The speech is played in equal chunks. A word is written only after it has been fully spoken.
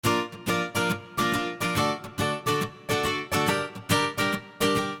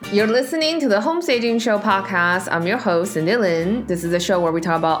You're listening to the Home Staging Show podcast. I'm your host, Cindy Lin. This is a show where we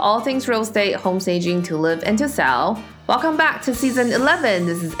talk about all things real estate, home staging to live and to sell. Welcome back to season 11.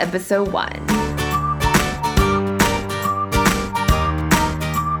 This is episode 1.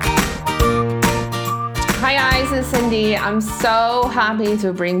 Hi guys, it's Cindy. I'm so happy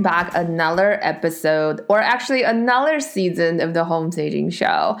to bring back another episode, or actually another season of the Home Staging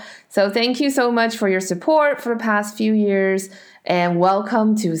Show. So thank you so much for your support for the past few years. And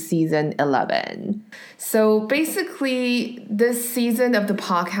welcome to season 11. So basically, this season of the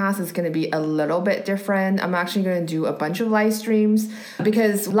podcast is going to be a little bit different. I'm actually going to do a bunch of live streams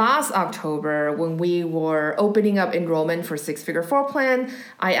because last October, when we were opening up enrollment for Six Figure Floor Plan,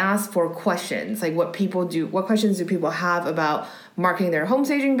 I asked for questions, like what questions do people have about marketing their home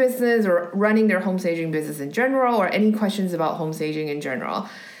staging business or running their home staging business in general, or any questions about home staging in general.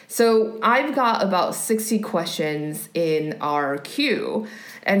 So I've got about 60 questions in our queue.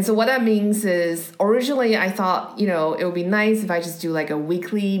 And so what that means is originally I thought, it would be nice if I just do like a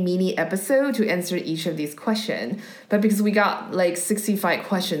weekly mini episode to answer each of these questions. But because we got like 65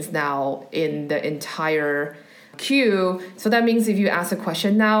 questions now in the entire queue, so that means if you ask a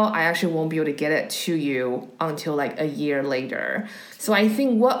question now, I actually won't be able to get it to you until like a year later. So I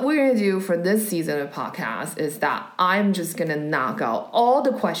think what we're going to do for this season of podcast is that I'm just going to knock out all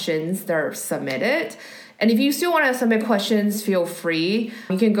the questions that are submitted. And if you still want to submit questions, feel free.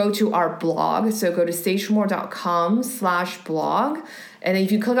 You can go to our blog. So go to stageformore.com/blog. And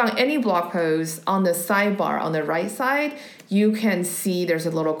if you click on any blog post on the sidebar on the right side, you can see there's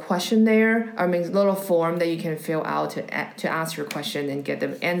a little question there. A little form that you can fill out to ask your question and get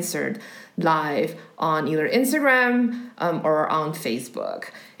them answered live on either Instagram or on Facebook.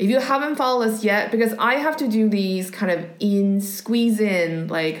 If you haven't followed us yet, because I have to do these kind of squeeze in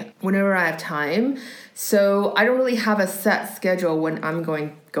like whenever I have time. So I don't really have a set schedule when I'm going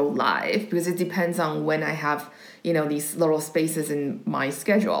to go live because it depends on when I have, these little spaces in my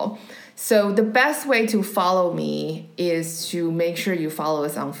schedule. So the best way to follow me is to make sure you follow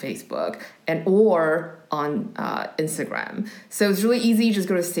us on Facebook or on Instagram. So it's really easy. Just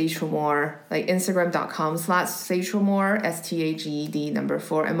go to Stage for More, like Instagram.com/Stage for More,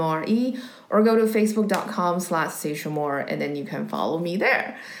 STAGED4MORE, or go to Facebook.com/Stage for More, and then you can follow me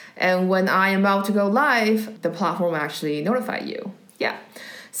there. And when I am about to go live, the platform will actually notify you. Yeah.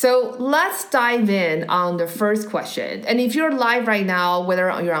 So let's dive in on the first question. And if you're live right now,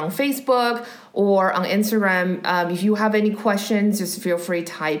 whether you're on Facebook or on Instagram, if you have any questions, just feel free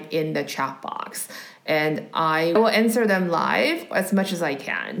to type in the chat box. And I will answer them live as much as I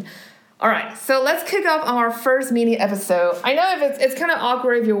can. All right, so let's kick off our first mini episode. I know if it's kind of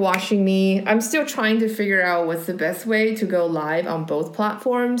awkward if you're watching me. I'm still trying to figure out what's the best way to go live on both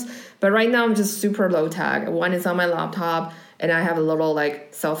platforms. But right now I'm just super low tech. One is on my laptop, and I have a little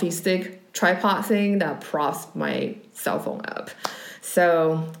like selfie stick tripod thing that props my cell phone up.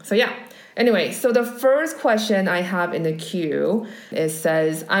 So yeah. Anyway, so the first question I have in the queue, it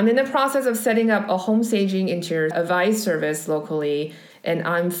says, I'm in the process of setting up a home staging interior advice service locally, and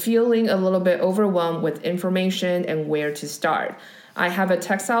I'm feeling a little bit overwhelmed with information and where to start. I have a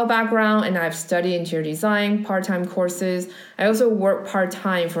textile background and I've studied interior design, part-time courses. I also work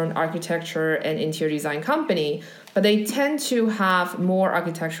part-time for an architecture and interior design company, but they tend to have more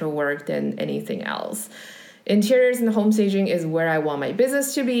architectural work than anything else. Interiors and home staging is where I want my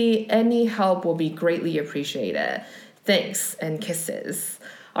business to be. Any help will be greatly appreciated. Thanks and kisses.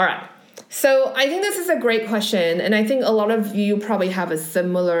 All right. So I think this is a great question. And I think a lot of you probably have a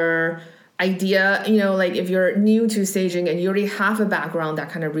similar idea, like if you're new to staging and you already have a background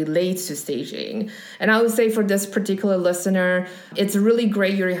that kind of relates to staging. And I would say for this particular listener, it's really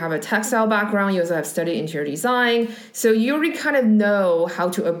great you already have a textile background. You also have studied interior design. So you already kind of know how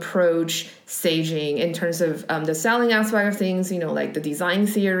to approach staging in terms of the selling aspect of things, like the design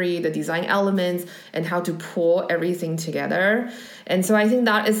theory, the design elements, and how to pull everything together. And so I think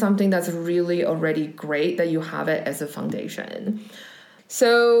that is something that's really already great that you have it as a foundation.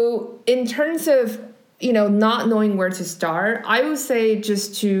 So in terms of, not knowing where to start, I would say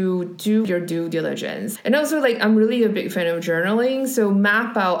just to do your due diligence. And also, I'm really a big fan of journaling. So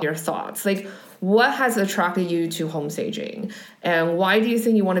map out your thoughts. What has attracted you to home staging? And why do you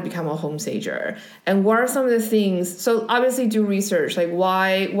think you want to become a home stager? And what are some of the things? So obviously do research.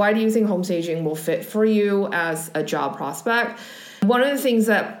 Why do you think home staging will fit for you as a job prospect? One of the things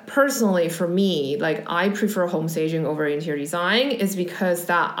that personally for me, I prefer home staging over interior design is because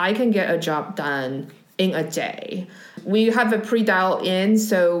that I can get a job done in a day. We have a pre-dial in,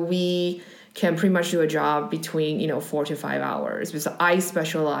 so we can pretty much do a job between 4 to 5 hours because I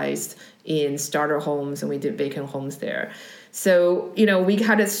specialized in starter homes and we did vacant homes there. So, we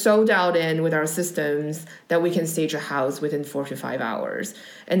had it so dialed in with our systems that we can stage a house within 4 to 5 hours.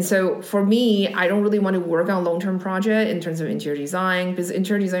 And so for me, I don't really want to work on long-term project in terms of interior design, because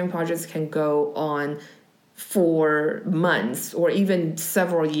interior design projects can go on for months or even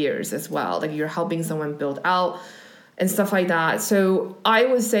several years as well. Like you're helping someone build out and stuff like that. So I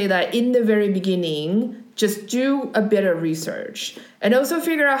would say that in the very beginning, just do a bit of research and also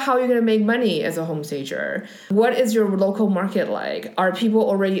figure out how you're going to make money as a home stager. What is your local market like? Are people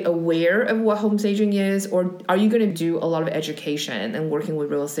already aware of what home staging is, or are you going to do a lot of education and working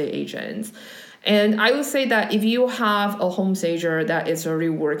with real estate agents? And I would say that if you have a home stager that is already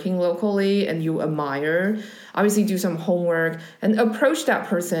working locally and you admire, obviously do some homework and approach that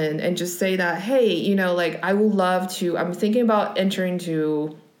person and just say that, hey, I would love to, I'm thinking about entering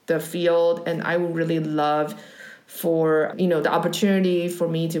into the field and I would really love for, the opportunity for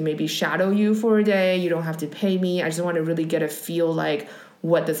me to maybe shadow you for a day. You don't have to pay me. I just want to really get a feel like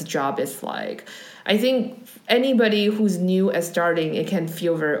what this job is like. I think anybody who's new at starting, it can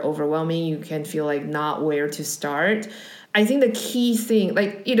feel very overwhelming. You can feel like not where to start. I think the key thing,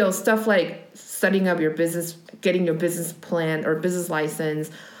 stuff like setting up your business, getting your business plan or business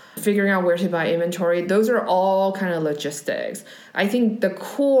license, figuring out where to buy inventory, those are all kind of logistics. I think the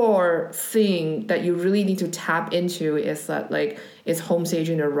core thing that you really need to tap into is that is home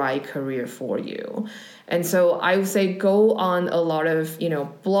staging the right career for you? And so I would say go on a lot of,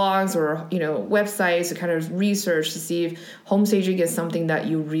 blogs or, websites to kind of research to see if home staging is something that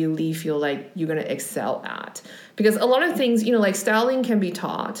you really feel like you're going to excel at. Because a lot of things, styling can be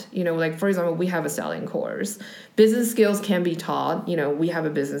taught, for example, we have a styling course. Business skills can be taught, we have a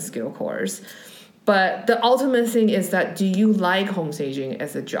business skill course. But the ultimate thing is that, do you like home staging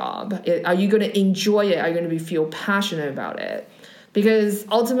as a job? Are you going to enjoy it? Are you going to feel passionate about it? Because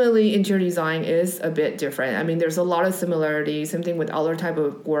ultimately, interior design is a bit different. I mean, there's a lot of similarities. Same thing with other type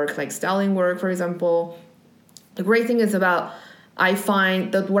of work, like styling work, for example. The great thing is I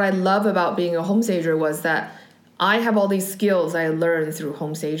find that what I love about being a home stager was that I have all these skills I learned through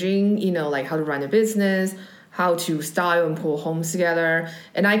home staging, like how to run a business, how to style and pull homes together.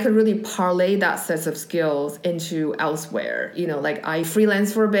 And I could really parlay that sets of skills into elsewhere. I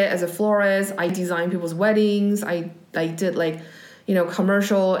freelance for a bit as a florist. I design people's weddings. I did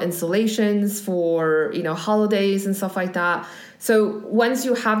commercial installations for, holidays and stuff like that. So once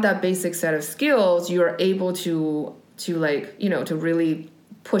you have that basic set of skills, you're able to really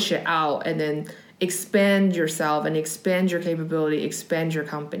push it out and then expand yourself and expand your capability, expand your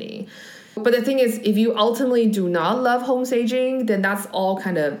company. But the thing is, if you ultimately do not love home staging, then that's all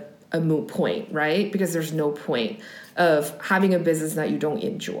kind of a moot point, right? Because there's no point of having a business that you don't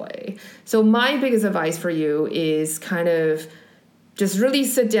enjoy. So my biggest advice for you is kind of just really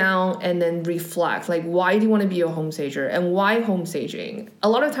sit down and then reflect, why do you want to be a home stager and why home staging? A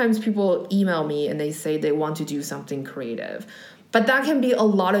lot of times people email me and they say they want to do something creative, but that can be a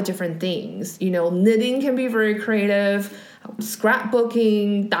lot of different things. Knitting can be very creative,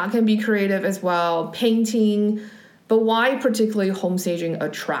 scrapbooking, that can be creative as well, painting, but why particularly home staging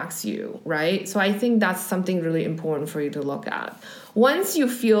attracts you, right? So I think that's something really important for you to look at. Once you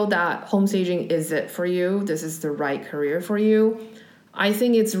feel that home staging is it for you, this is the right career for you, I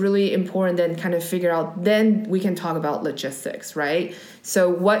think it's really important then kind of figure out, then we can talk about logistics, right? So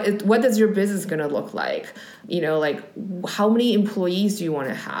what does your business going to look like? How many employees do you want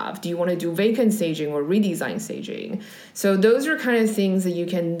to have? Do you want to do vacant staging or redesign staging? So those are kind of things that you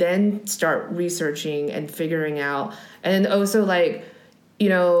can then start researching and figuring out. And also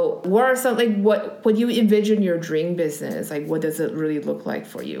what are some, what you envision your dream business, what does it really look like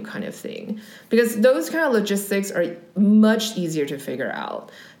for you kind of thing? Because those kind of logistics are much easier to figure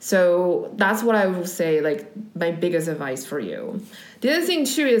out. So that's what I would say, my biggest advice for you. The other thing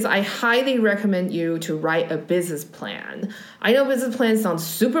too is I highly recommend you to write a business plan. I know business plans sound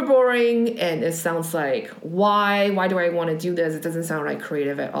super boring and it sounds like, why do I want to do this? It doesn't sound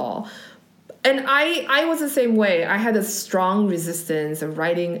creative at all. And I was the same way. I had a strong resistance of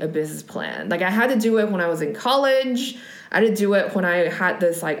writing a business plan. I had to do it when I was in college. I had to do it when I had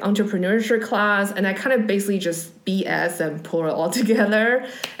this entrepreneurship class, and I kind of basically just BS and pull it all together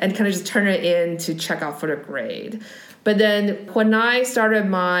and kind of just turn it in to check out for the grade. But then when I started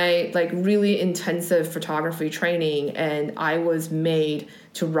my really intensive photography training and I was made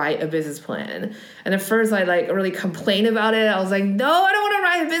to write a business plan. And at first I really complained about it. I was like, no, I don't want to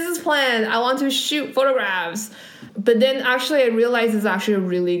write a business plan. I want to shoot photographs. But then actually I realized it's actually a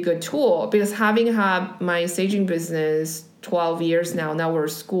really good tool, because having had my staging business 12 years now we're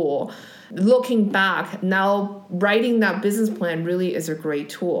at school. Looking back, now writing that business plan really is a great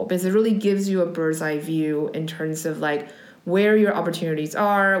tool, because it really gives you a bird's eye view in terms of where your opportunities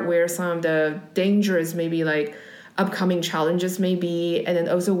are, where some of the dangers maybe like upcoming challenges may be, and then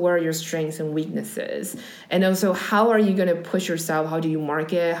also where are your strengths and weaknesses. And also, how are you going to push yourself? How do you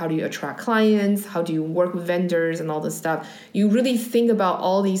market? How do you attract clients? How do you work with vendors and all this stuff? You really think about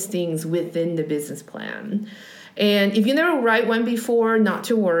all these things within the business plan. And if you never write one before, not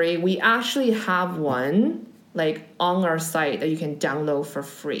to worry. We actually have one like on our site that you can download for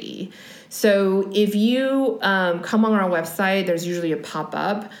free. So if you come on our website, there's usually a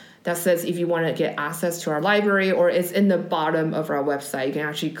pop-up that says if you want to get access to our library, or it's in the bottom of our website. You can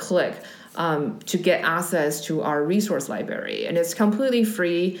actually click to get access to our resource library, and it's completely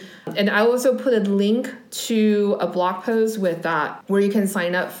free. And I also put a link to a blog post with that where you can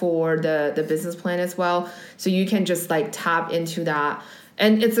sign up for the business plan as well. So you can just like tap into that.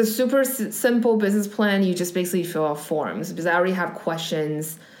 And it's a super simple business plan. You just basically fill out forms because I already have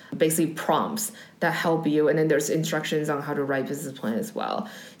questions, basically prompts that help you. And then there's instructions on how to write business plan as well.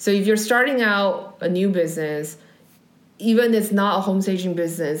 So if you're starting out a new business, even if it's not a home staging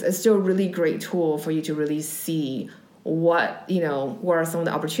business, it's still a really great tool for you to really see what are some of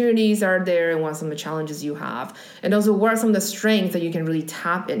the opportunities are there and what are some of the challenges you have. And also what are some of the strengths that you can really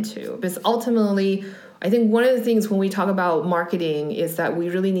tap into. Because ultimately, I think one of the things when we talk about marketing is that we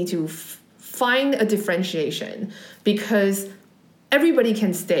really need to find a differentiation, because everybody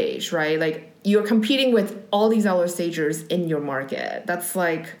can stage, right? Like you're competing with all these other stagers in your market. That's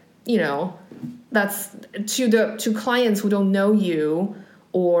like, that's to clients who don't know you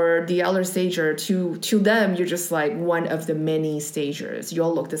or the other stager, to them, you're just like one of the many stagers. You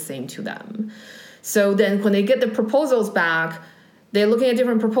all look the same to them. So then when they get the proposals back, they're looking at a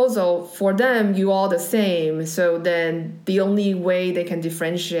different proposal. For them, you all the same. So then the only way they can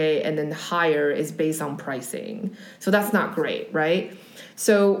differentiate and then hire is based on pricing. So that's not great, right?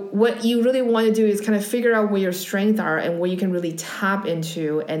 So what you really want to do is kind of figure out where your strengths are and where you can really tap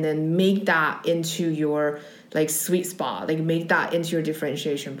into, and then make that into your like sweet spot, like make that into your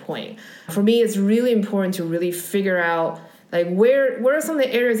differentiation point. For me, it's really important to really figure out like where are some of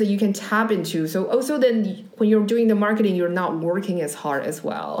the areas that you can tap into. So also then when you're doing the marketing, you're not working as hard as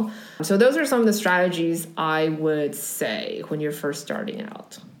well. So those are some of the strategies I would say when you're first starting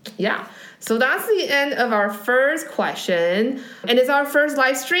out. Yeah. So that's the end of our first question. And it's our first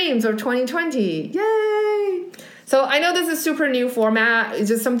live streams of 2020. Yay! So I know this is super new format. It's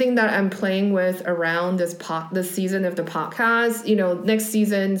just something that I'm playing with around this season of the podcast. Next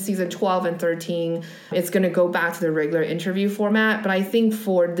season 12 and 13, it's going to go back to the regular interview format. But I think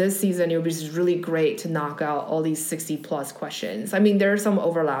for this season, it would be just really great to knock out all these 60 plus questions. I mean, there are some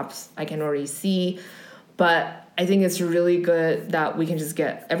overlaps I can already see, but I think it's really good that we can just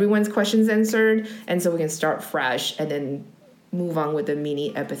get everyone's questions answered. And so we can start fresh and then move on with the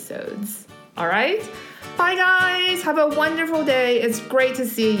mini episodes. All right? Bye, guys. Have a wonderful day. It's great to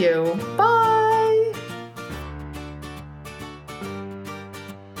see you. Bye.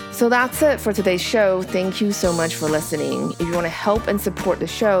 So that's it for today's show. Thank you so much for listening. If you want to help and support the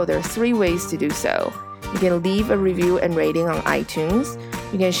show, there are 3 ways to do so. You can leave a review and rating on iTunes.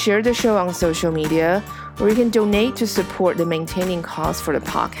 You can share the show on social media, or you can donate to support the maintaining costs for the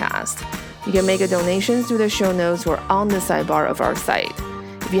podcast. You can make a donation through the show notes or on the sidebar of our site.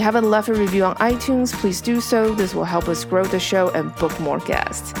 If you haven't left a review on iTunes, please do so. This will help us grow the show and book more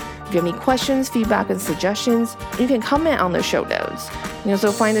guests. If you have any questions, feedback, and suggestions, you can comment on the show notes. You can also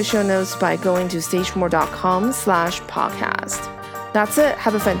find the show notes by going to stagemore.com/podcast. That's it.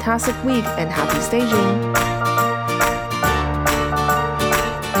 Have a fantastic week and happy staging.